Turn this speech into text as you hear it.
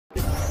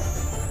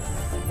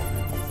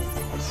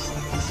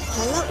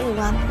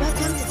everyone,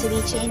 welcome to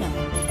TV channel.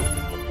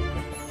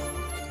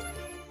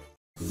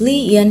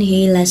 Lee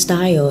Yeon-hee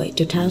Lifestyle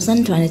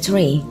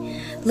 2023.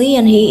 Lee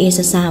Yeon-hee is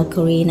a South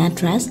Korean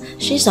actress.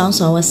 She's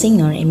also a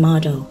singer and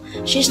model.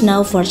 She's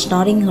known for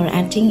starting her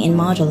acting and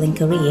modeling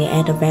career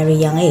at a very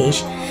young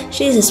age.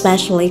 She is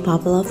especially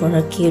popular for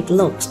her cute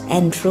looks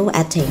and true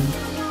acting.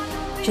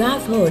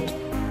 Childhood.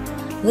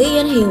 Lee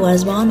Yeon-hee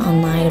was born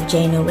on 9th of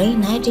January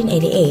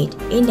 1988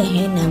 in the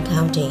Haenam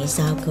County,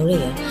 South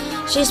Korea.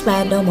 She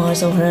spent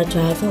most of her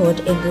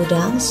childhood in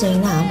Budang,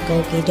 Suriname,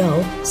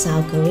 Gyeonggi-do,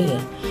 South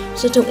Korea.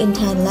 She took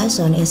intense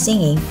lessons in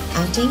singing,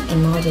 acting,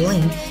 and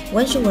modeling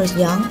when she was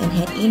young and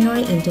had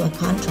entered into a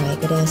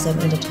contract with SM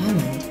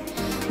Entertainment.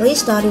 Lee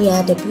studied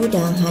at the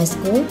Budang High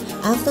School,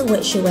 after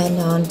which she went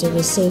on to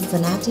receive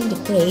an acting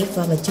degree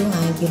from the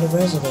Chung-Ang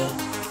University.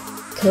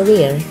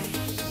 Career.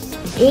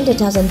 In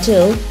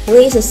 2002,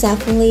 Lee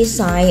successfully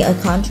signed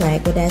a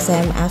contract with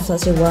SM after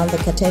she won the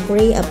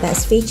category of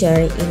Best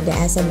Feature in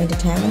the SM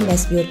Entertainment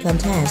Best Beauty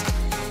Contest.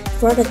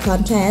 For the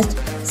contest,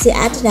 she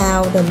acted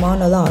out the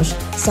monologue,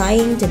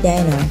 Saying to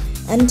Dana,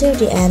 Until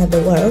the End of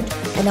the World,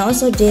 and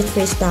also did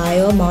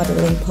freestyle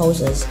modeling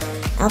poses.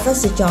 After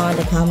she joined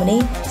the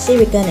company, she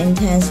began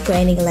intense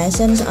training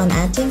lessons on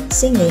acting,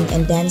 singing,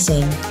 and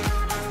dancing.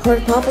 Her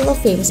popular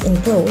films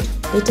include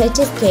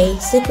Detective K,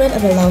 Secret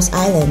of the Lost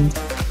Island,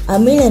 A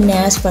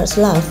Millionaire's First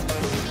Love,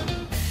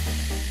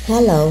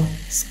 Hello,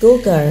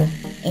 Schoolgirl,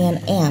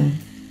 and M.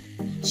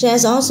 She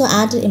has also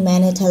acted in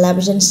many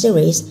television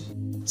series.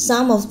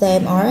 Some of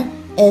them are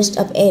East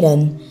of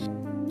Eden,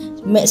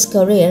 Mixed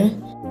Career,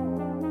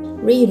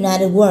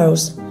 Reunited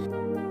Worlds,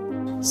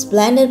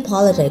 Splendid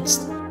Politics,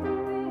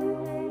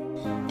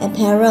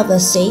 Emperor of the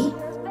Sea,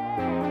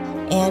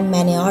 and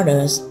many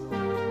others.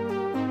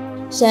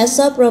 She has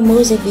several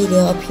music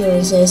video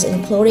appearances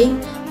including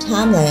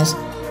Timeless,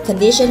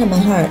 Condition of My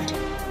Heart,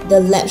 The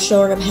Left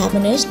Shore of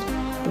Happiness,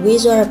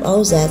 Wizard of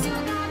Oz,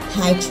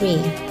 High Tree,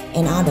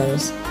 and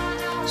others.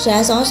 She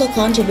has also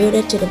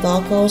contributed to the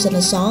vocals in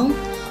the song.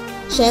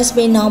 She has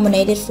been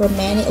nominated for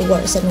many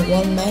awards and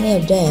won many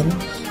of them.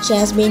 She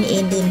has been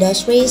in the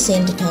industry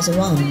since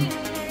 2001.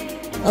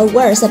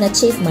 Awards and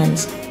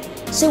achievements.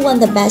 She won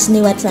the Best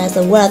New Actress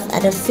Award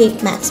at the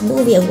 5th Max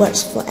Movie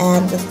Awards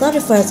and the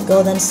 31st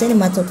Golden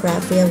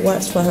Cinematography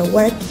Awards for her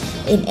work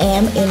in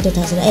M in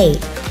 2008.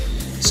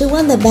 She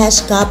won the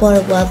Best Couple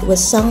Award with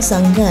Song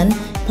Sang-gun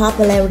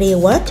Popularity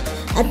Award,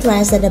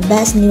 Actress and the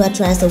Best New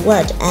Actress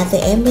Award at the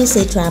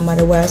MBC Drama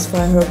Awards for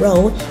her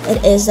role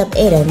in East of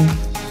Eden.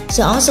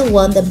 She also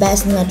won the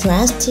Best New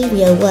Actress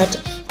TV Award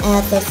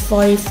at the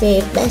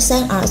 45th Best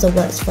Arts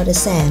Awards for the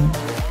same.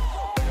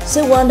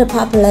 She won the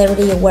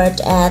Popularity Award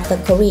at the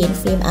Korean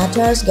Film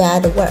Actors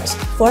Guild Awards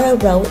for her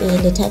role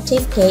in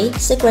Detective K,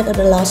 Secret of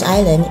the Lost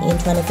Island in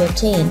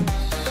 2015.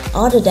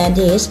 Other than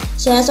this,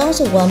 she has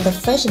also won the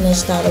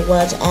Fashionista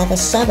Award at the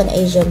 7th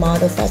Asia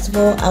Model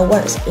Festival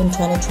Awards in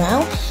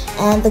 2012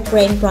 and the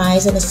Grand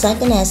Prize in the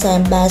 2nd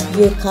SM Best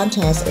Youth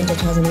Contest in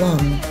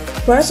 2001.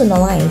 Personal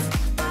life.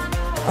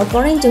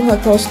 According to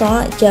her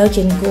co-star Jo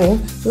Jin-gu,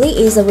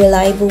 Lee is a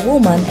reliable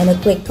woman and a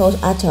great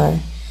co-actor.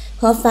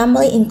 Her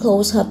family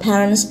includes her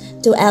parents,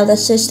 2 elder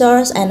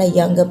sisters, and a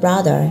younger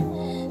brother.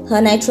 Her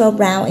natural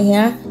brown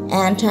hair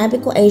and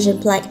typical Asian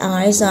black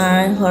eyes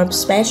are her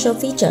special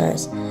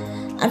features.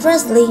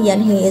 Actress Lee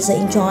Yeon-hee is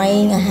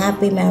enjoying a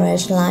happy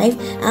marriage life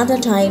after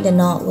tying the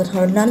knot with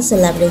her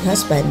non-celebrity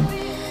husband,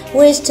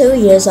 who is 2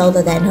 years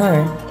older than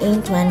her,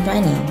 in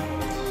 2020.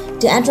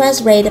 The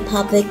actress raised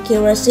public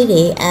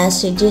curiosity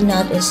as she did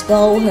not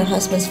scold her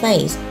husband's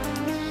face.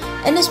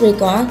 In this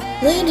regard,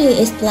 Lee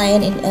Yeon-hee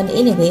explained in an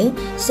interview,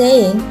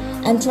 saying,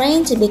 "I'm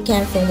trying to be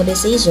careful with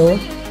this issue.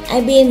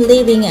 I've been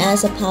living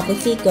as a public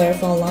figure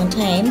for a long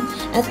time.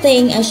 I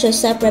think I should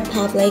separate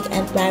public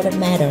and private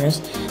matters.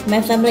 My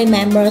family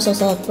members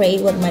also agree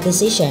with my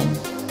decision."